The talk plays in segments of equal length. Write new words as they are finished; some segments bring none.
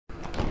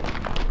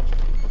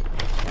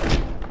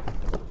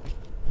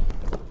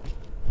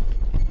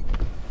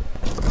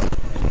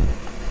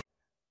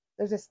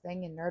there's this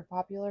thing in nerd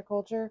popular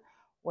culture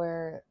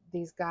where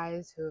these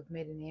guys who have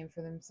made a name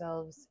for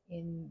themselves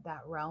in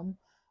that realm,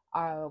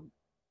 uh,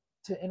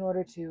 to in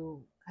order to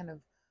kind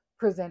of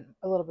present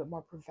a little bit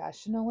more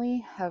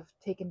professionally, have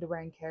taken to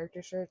wearing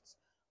character shirts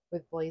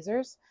with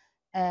blazers.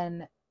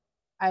 And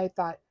I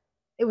thought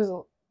it was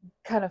a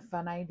kind of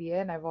fun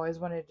idea, and I've always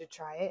wanted to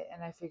try it.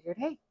 And I figured,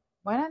 hey,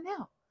 why not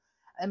now?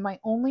 And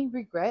my only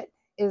regret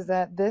is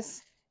that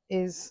this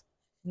is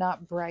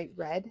not bright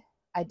red.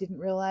 I didn't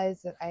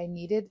realize that I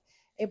needed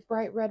a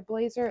bright red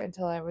blazer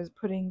until I was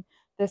putting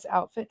this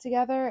outfit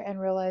together and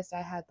realized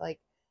I had like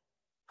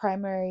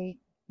primary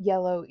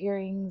yellow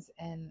earrings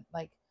and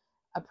like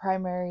a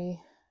primary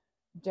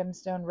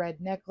gemstone red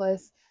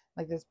necklace,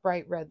 like this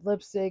bright red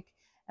lipstick.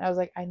 And I was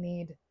like, I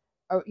need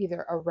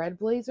either a red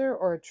blazer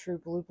or a true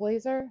blue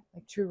blazer,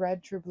 like true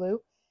red, true blue.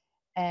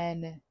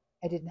 And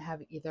I didn't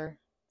have either.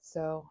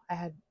 So I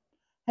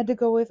had to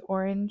go with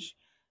orange,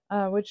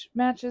 which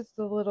matches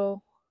the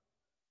little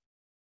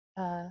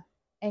uh,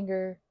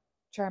 anger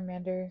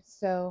Charmander.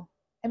 So,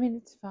 I mean,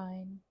 it's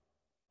fine.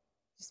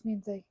 Just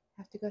means I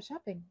have to go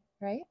shopping,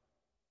 right?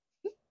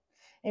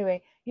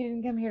 Anyway, you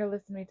didn't come here to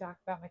listen to me talk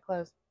about my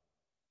clothes.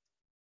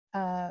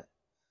 Uh,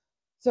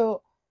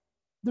 so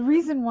the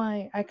reason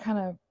why I kind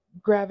of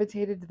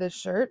gravitated to this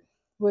shirt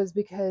was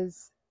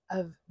because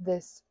of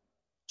this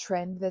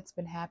trend that's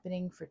been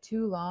happening for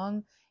too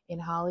long in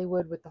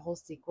Hollywood with the whole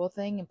sequel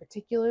thing, and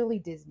particularly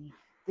Disney.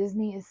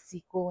 Disney is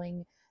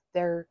sequeling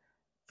their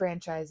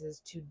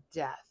franchises to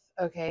death.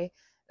 Okay,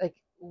 like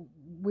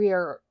we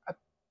are.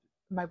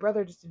 My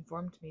brother just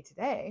informed me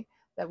today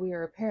that we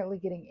are apparently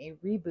getting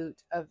a reboot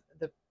of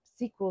the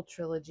sequel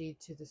trilogy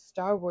to the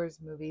Star Wars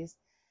movies,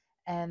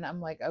 and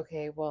I'm like,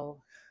 okay,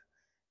 well,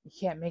 you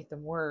can't make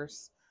them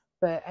worse.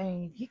 But I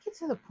mean, if you get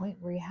to the point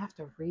where you have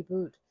to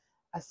reboot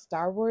a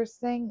Star Wars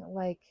thing,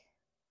 like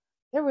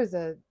there was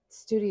a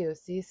Studio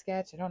C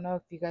sketch. I don't know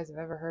if you guys have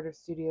ever heard of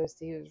Studio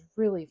C. It was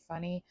really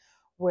funny,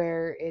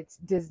 where it's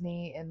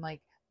Disney in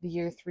like the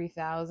year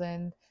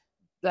 3000,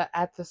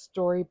 at the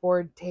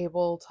storyboard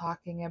table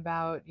talking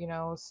about,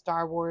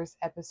 Star Wars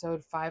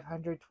episode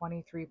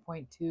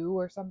 523.2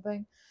 or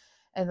something,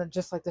 and then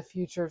just like the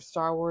future of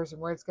Star Wars and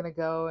where it's going to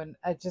go. And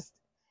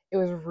it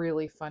was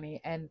really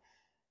funny and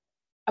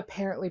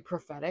apparently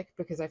prophetic,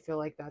 because I feel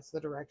like that's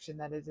the direction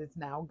that it is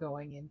now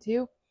going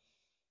into.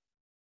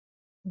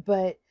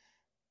 But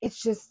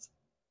it's just,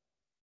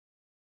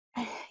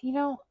 I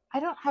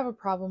don't have a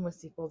problem with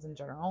sequels in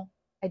general.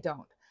 I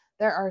don't.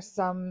 There are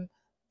some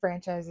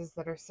franchises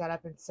that are set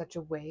up in such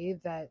a way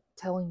that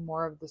telling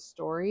more of the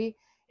story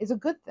is a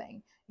good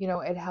thing.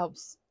 It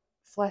helps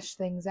flesh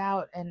things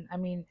out. And I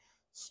mean,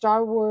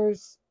 Star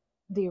Wars,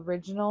 the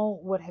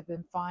original, would have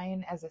been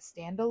fine as a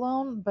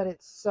standalone, but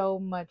it's so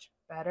much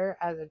better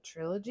as a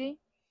trilogy.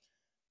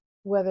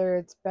 Whether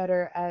it's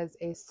better as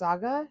a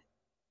saga,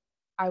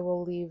 I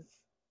will leave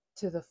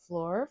to the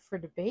floor for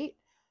debate,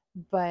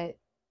 but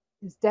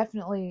it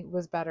definitely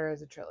was better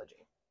as a trilogy.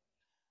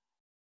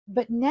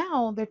 But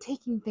now they're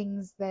taking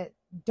things that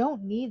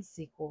don't need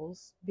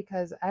sequels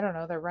because, I don't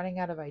know, they're running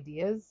out of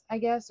ideas, I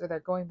guess, or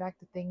they're going back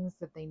to things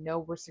that they know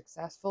were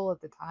successful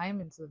at the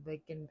time, and so they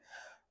can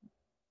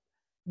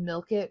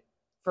milk it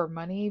for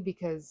money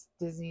because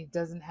Disney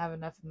doesn't have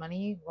enough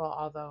money. Well,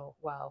 although,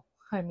 well,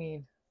 I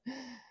mean,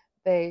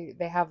 they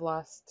have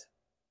lost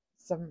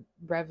some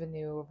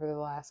revenue over the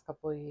last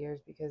couple of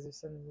years because of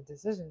some of the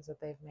decisions that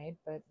they've made,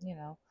 but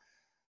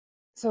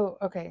So,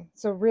 okay,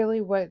 so really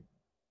what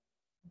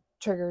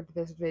triggered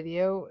this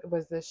video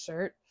was this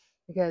shirt,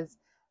 because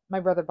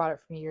my brother bought it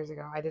for me years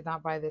ago. I did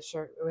not buy this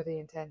shirt with the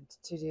intent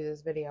to do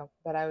this video,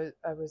 but I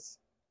was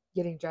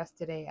getting dressed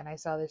today and I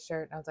saw this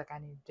shirt and I was like, I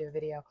need to do a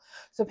video.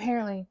 So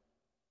apparently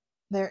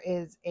there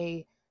is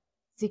a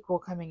sequel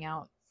coming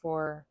out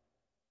for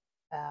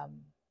um,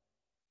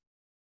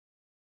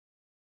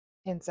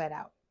 Inside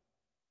Out.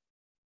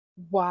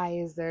 Why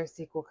is there a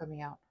sequel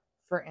coming out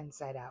for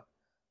Inside Out?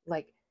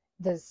 Like,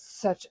 there's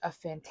such a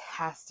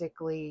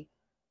fantastically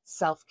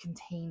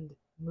self-contained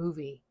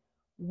movie.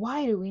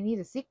 Why do we need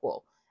a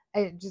sequel?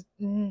 I just,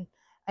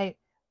 I,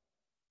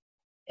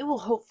 it will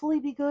hopefully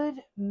be good.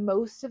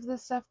 Most of the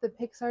stuff that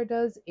Pixar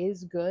does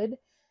is good,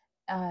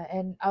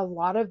 and a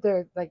lot of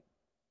their, like,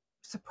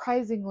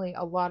 surprisingly,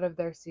 a lot of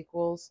their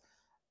sequels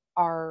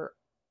are,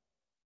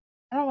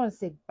 I don't want to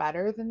say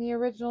better than the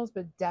originals,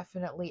 but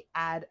definitely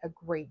add a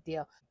great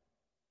deal.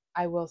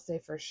 I will say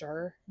for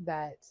sure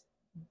that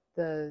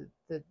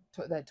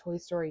that Toy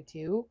Story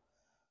 2,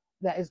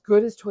 that as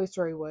good as Toy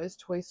Story was,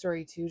 Toy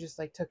Story 2 just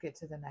like took it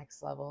to the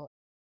next level.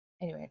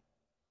 Anyway,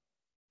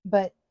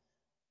 but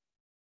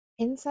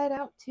Inside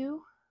Out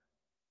 2,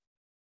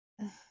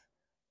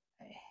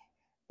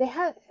 they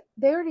had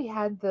they already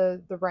had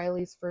the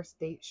Riley's first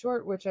date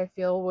short, which I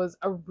feel was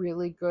a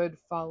really good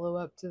follow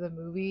up to the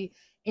movie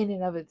in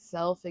and of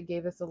itself. It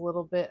gave us a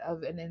little bit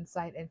of an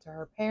insight into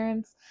her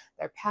parents,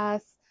 their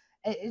past.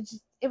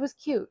 It was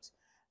cute,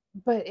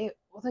 but it,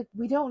 like,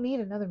 we don't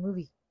need another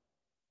movie.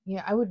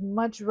 I would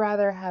much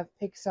rather have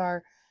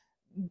Pixar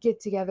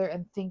get together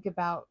and think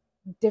about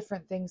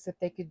different things that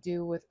they could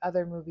do with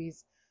other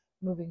movies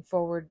moving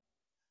forward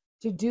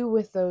to do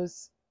with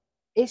those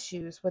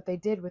issues, what they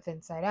did with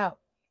Inside Out,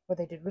 what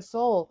they did with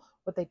Soul,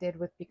 what they did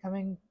with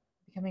becoming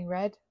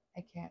Red.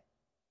 I can't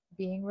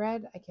being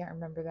Red. I can't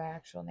remember the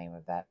actual name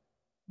of that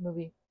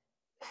movie.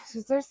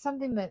 Because there's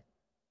something that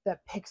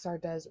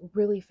Pixar does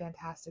really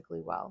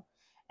fantastically well,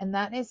 and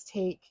that is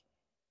take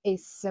a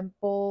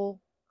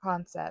simple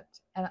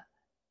concept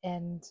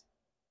and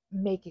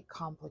make it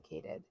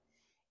complicated.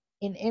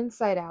 In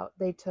Inside Out,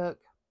 they took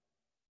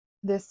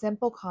this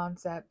simple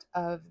concept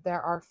of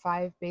there are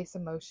five base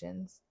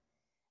emotions,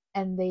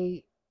 and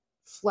they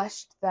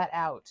fleshed that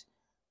out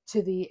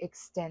to the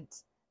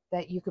extent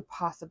that you could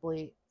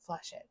possibly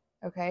flesh it.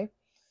 Okay,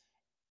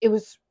 it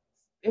was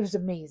it was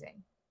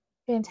amazing,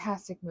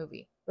 fantastic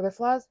movie. Were there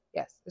flaws?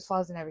 Yes, there's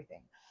flaws in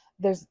everything.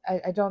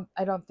 I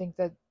don't think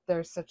that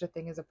there's such a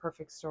thing as a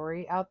perfect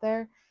story out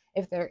there.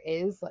 If there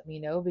is, let me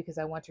know because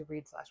I want to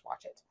read slash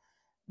watch it.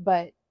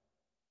 But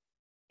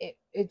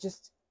it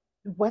just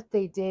what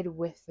they did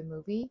with the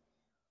movie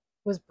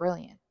was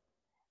brilliant.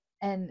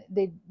 And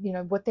they,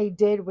 what they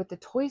did with the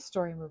Toy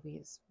Story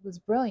movies was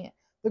brilliant.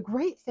 The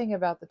great thing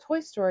about the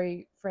Toy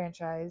Story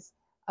franchise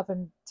up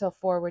until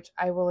 4, which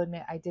I will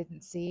admit I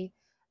didn't see,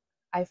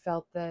 I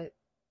felt that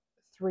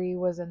 3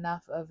 was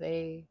enough of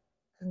a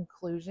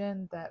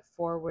conclusion that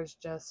 4 was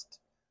just,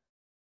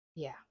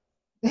 yeah.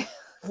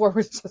 4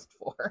 was just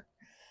 4.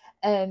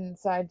 And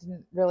so I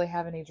didn't really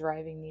have any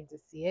driving need to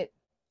see it.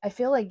 I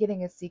feel like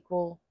getting a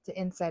sequel to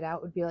Inside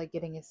Out would be like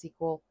getting a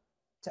sequel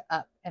to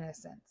Up in a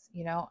sense.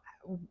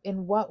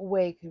 In what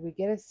way could we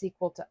get a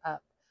sequel to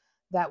Up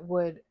that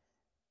would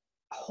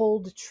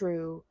hold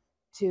true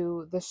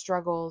to the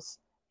struggles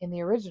in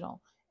the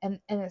original?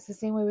 And it's the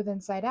same way with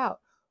Inside Out.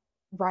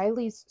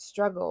 Riley's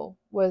struggle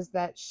was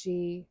that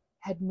she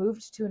had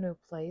moved to a new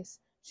place.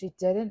 She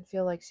didn't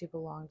feel like she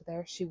belonged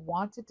there. She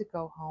wanted to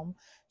go home.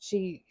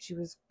 She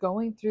was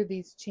going through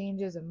these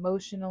changes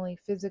emotionally,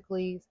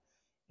 physically,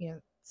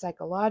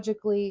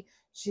 psychologically.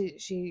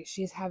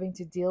 She's having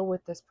to deal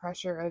with this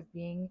pressure of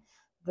being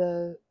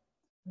the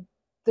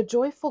the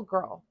joyful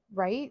girl,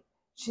 right?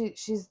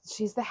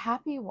 She's the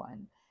happy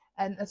one.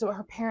 And that's what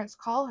her parents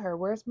call her.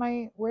 Where's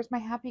my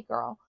happy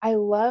girl? I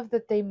love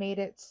that they made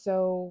it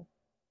so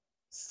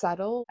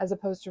subtle as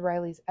opposed to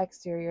Riley's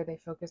exterior. They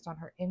focused on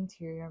her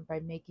interior by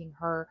making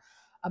her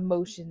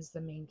emotions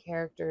the main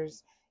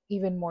characters,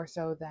 even more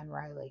so than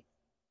Riley,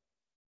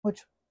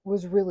 which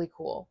was really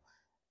cool.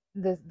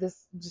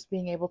 This just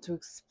being able to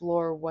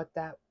explore what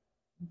that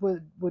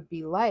would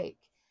be like.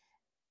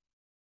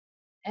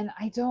 And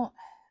I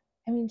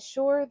mean,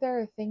 sure, there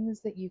are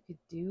things that you could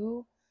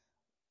do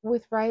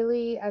with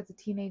Riley as a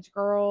teenage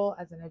girl,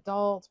 as an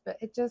adult, but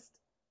it just,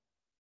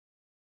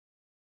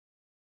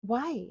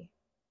 why?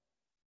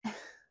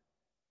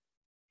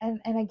 And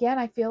again,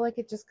 I feel like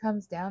it just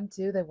comes down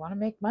to they want to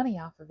make money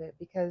off of it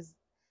because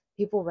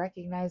people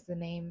recognize the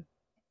name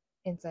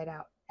Inside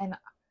Out. And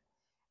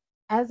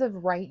as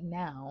of right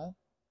now,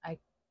 I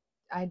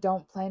I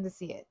don't plan to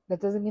see it.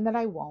 That doesn't mean that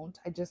I won't.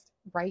 I just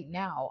right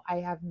now I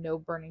have no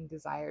burning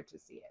desire to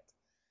see it.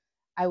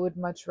 I would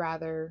much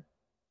rather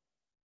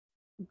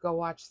go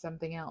watch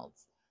something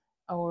else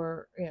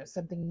or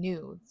something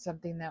new,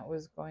 something that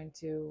was going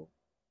to,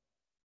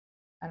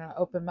 I don't know,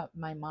 open up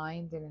my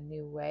mind in a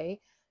new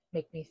way,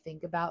 make me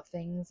think about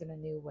things in a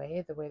new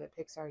way, the way that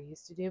Pixar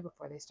used to do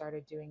before they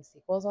started doing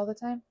sequels all the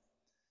time.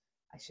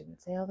 I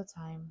shouldn't say all the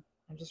time.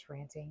 I'm just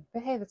ranting.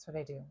 But hey, that's what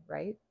I do,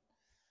 right?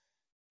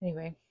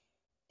 Anyway,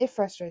 it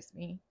frustrates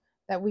me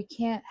that we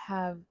can't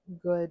have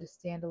good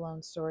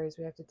standalone stories.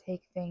 We have to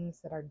take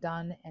things that are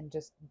done and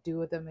just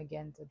do them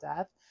again to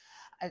death.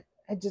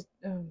 I just,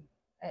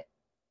 I,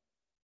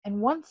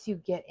 and once you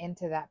get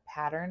into that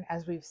pattern,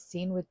 as we've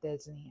seen with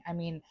Disney, I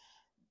mean,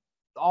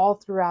 all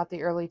throughout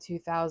the early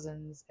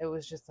 2000s, it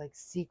was just like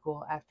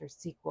sequel after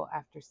sequel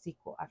after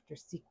sequel after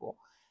sequel.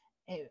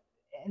 It,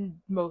 and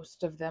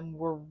most of them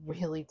were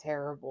really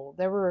terrible.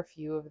 There were a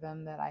few of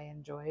them that I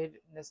enjoyed,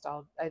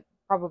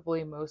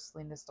 probably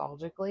mostly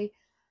nostalgically,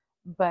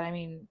 but I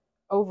mean,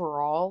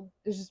 overall,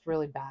 it's just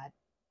really bad.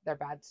 They're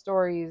bad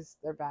stories.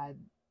 They're bad.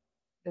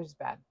 They're just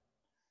bad.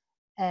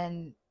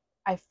 And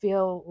I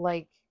feel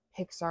like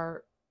Pixar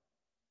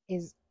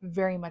is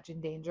very much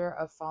in danger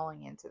of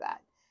falling into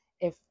that.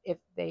 If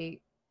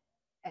they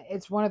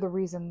It's one of the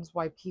reasons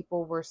why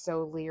people were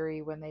so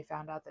leery when they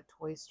found out that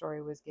Toy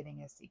Story was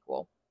getting a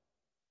sequel.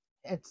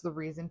 It's the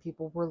reason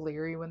people were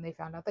leery when they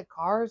found out that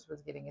Cars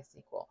was getting a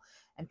sequel.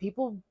 And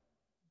people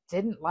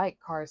didn't like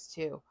Cars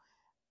 2.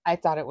 I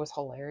thought it was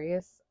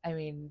hilarious. I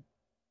mean,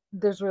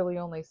 there's really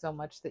only so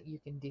much that you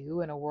can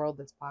do in a world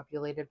that's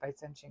populated by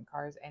sentient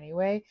cars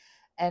anyway.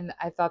 And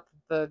I thought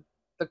the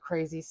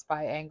crazy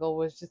spy angle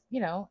was just,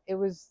 it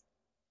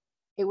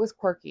was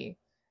quirky.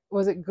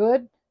 Was it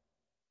good?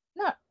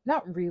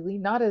 Not really.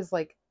 Not as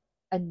like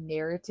a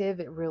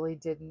narrative. It really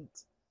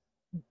didn't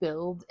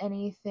build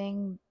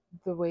anything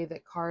the way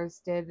that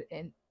Cars did.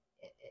 And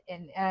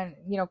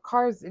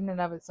Cars in and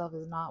of itself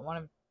is not one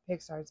of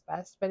Pixar's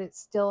best, but it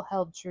still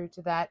held true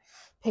to that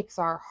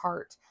Pixar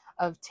heart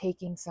of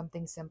taking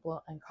something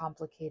simple and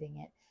complicating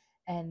it,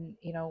 and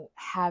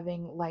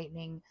having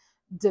Lightning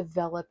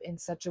develop in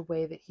such a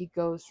way that he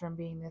goes from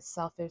being this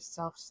selfish,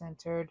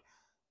 self-centered,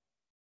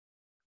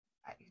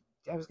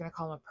 I was going to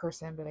call him a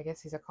person, but I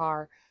guess he's a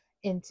car,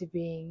 into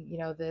being,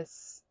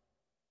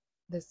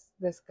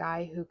 this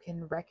guy who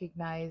can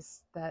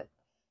recognize that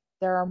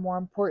there are more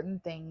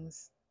important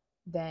things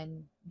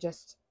than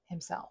just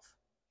himself.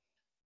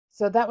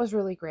 So that was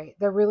really great.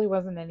 There really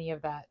wasn't any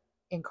of that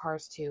in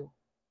Cars 2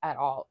 at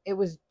all. It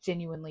was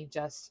genuinely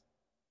just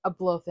a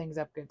blow things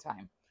up good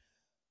time,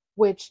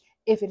 which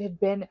if it had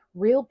been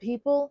real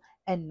people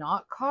and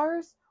not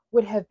cars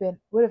would have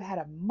had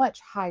a much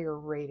higher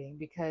rating,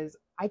 because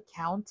I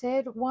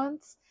counted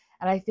once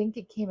and I think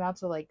it came out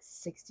to like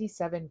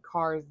 67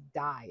 cars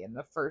die in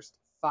the first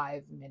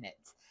 5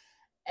 minutes.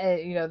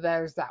 And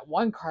there's that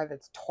one car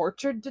that's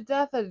tortured to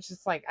death, and it's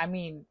just like, I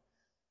mean,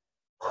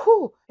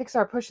 whew,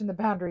 Pixar pushing the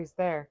boundaries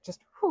there. Just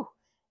whew.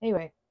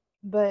 Anyway,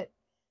 but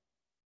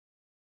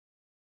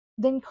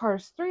then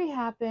Cars 3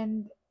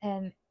 happened,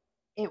 and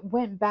it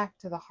went back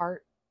to the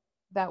heart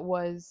that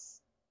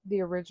was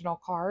the original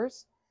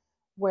Cars,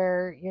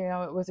 where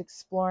it was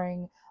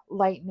exploring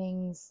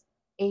Lightning's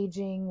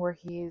aging, where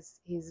he's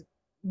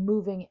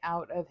moving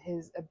out of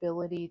his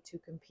ability to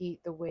compete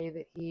the way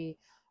that he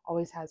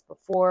always has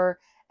before,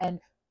 and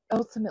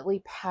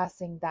ultimately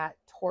passing that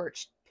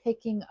torch,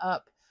 picking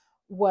up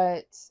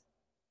what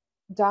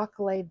Doc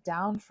laid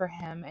down for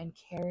him and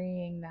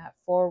carrying that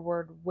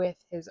forward with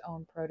his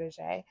own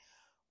protege,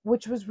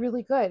 which was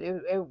really good.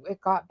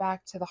 It got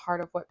back to the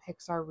heart of what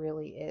Pixar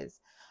really is.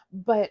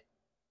 But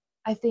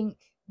I think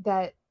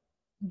that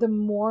the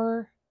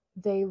more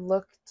they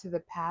look to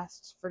the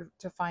past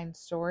to find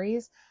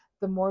stories,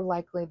 the more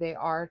likely they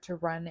are to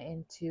run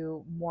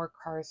into more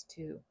Cars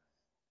 2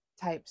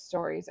 type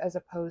stories, as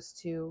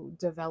opposed to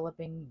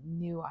developing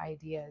new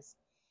ideas.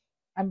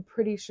 I'm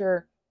pretty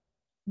sure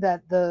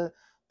that the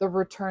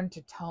return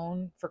to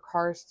tone for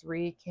Cars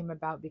 3 came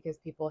about because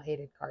people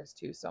hated Cars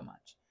 2 so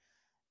much.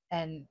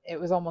 And it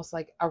was almost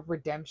like a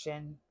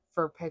redemption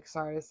for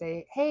Pixar to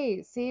say,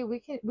 "Hey, see,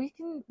 we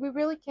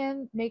really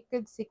can make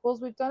good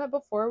sequels. We've done it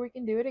before. We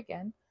can do it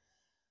again."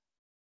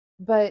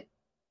 But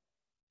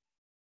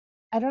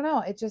I don't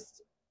know,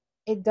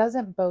 it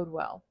doesn't bode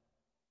well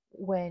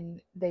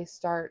when they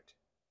start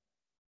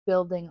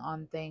building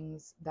on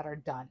things that are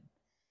done.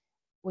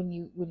 When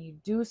you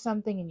do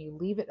something and you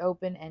leave it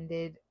open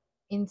ended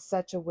in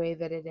such a way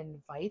that it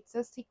invites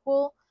a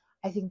sequel,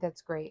 I think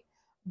that's great.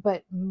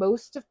 But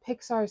most of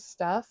Pixar's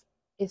stuff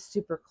is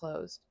super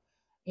closed.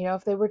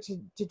 If they were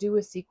to do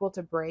a sequel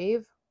to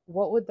Brave,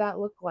 what would that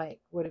look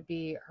like? Would it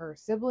be her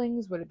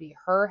siblings? Would it be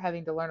her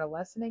having to learn a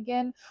lesson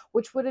again?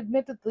 Which would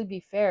admittedly be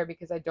fair,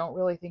 because I don't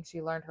really think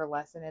she learned her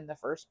lesson in the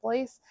first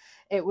place.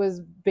 It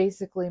was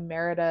basically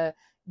Merida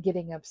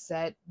getting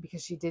upset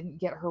because she didn't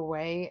get her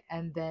way,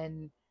 and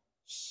then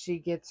she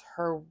gets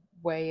her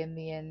way in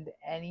the end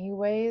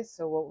anyway.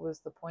 So what was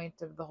the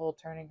point of the whole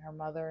turning her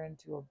mother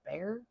into a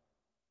bear?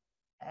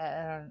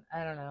 I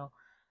don't know.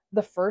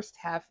 The first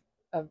half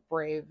of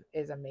Brave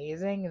is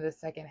amazing. The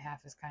second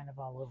half is kind of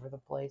all over the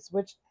place,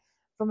 which,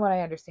 from what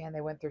I understand,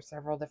 they went through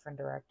several different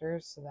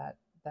directors, so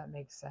that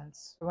makes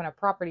sense. When a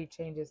property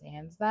changes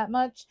hands that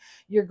much,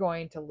 you're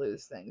going to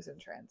lose things in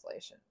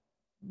translation.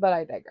 But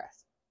I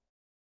digress.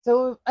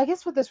 So I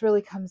guess what this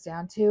really comes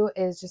down to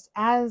is, just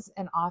as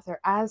an author,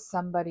 as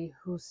somebody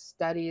who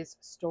studies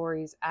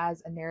stories,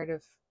 as a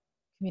narrative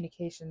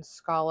communications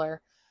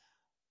scholar,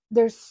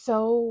 there's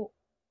so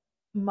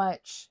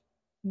much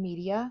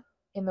media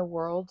in the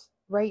world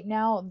right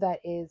now that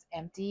is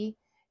empty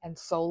and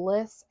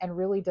soulless and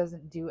really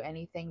doesn't do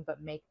anything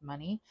but make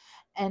money.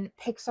 And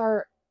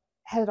Pixar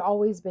had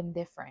always been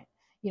different.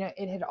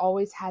 It had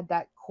always had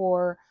that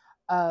core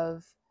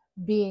of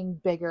being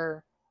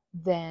bigger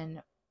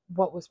than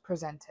what was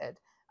presented,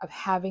 of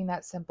having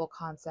that simple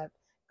concept,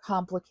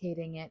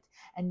 complicating it,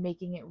 and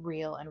making it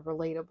real and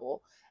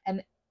relatable.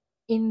 And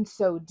in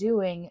so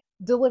doing,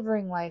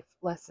 delivering life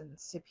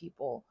lessons to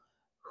people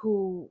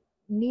who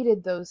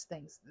needed those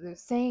things. They're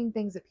saying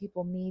things that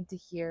people need to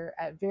hear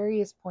at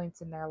various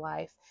points in their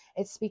life.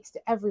 It speaks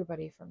to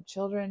everybody from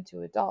children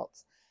to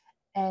adults.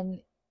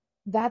 And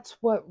that's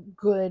what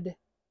good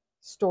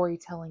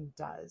storytelling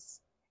does,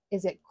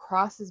 is it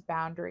crosses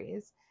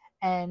boundaries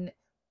and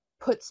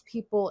puts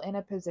people in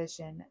a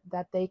position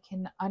that they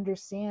can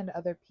understand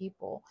other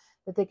people,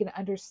 that they can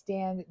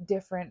understand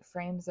different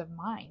frames of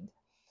mind.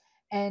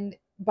 And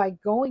by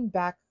going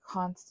back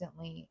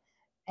constantly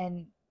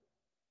and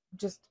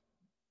just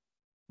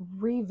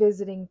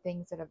revisiting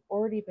things that have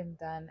already been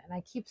done, and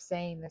I keep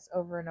saying this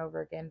over and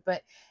over again,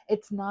 but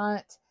it's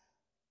not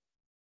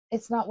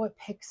what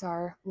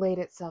Pixar laid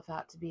itself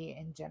out to be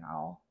in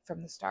general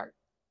from the start.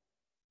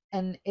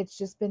 And it's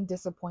just been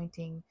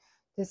disappointing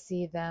to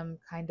see them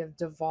kind of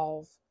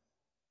devolve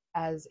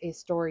as a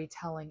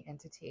storytelling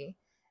entity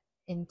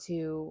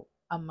into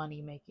a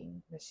money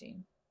making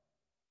machine.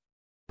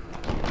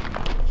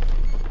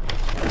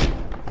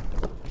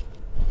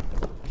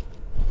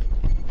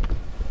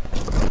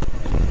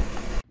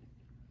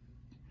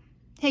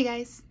 Hey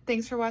guys,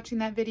 thanks for watching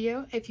that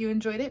video. If you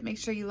enjoyed it, make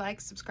sure you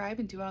like, subscribe,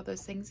 and do all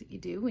those things that you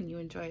do when you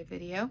enjoy a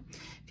video.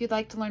 If you'd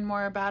like to learn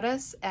more about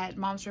us at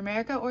Moms for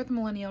America or the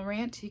Millennial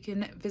Rant, you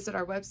can visit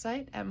our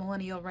website at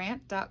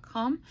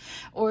millennialrant.com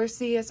or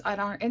see us on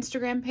our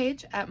Instagram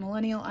page at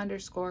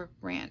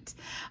millennial_rant.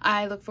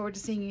 I look forward to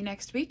seeing you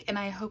next week, and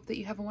I hope that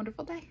you have a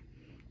wonderful day.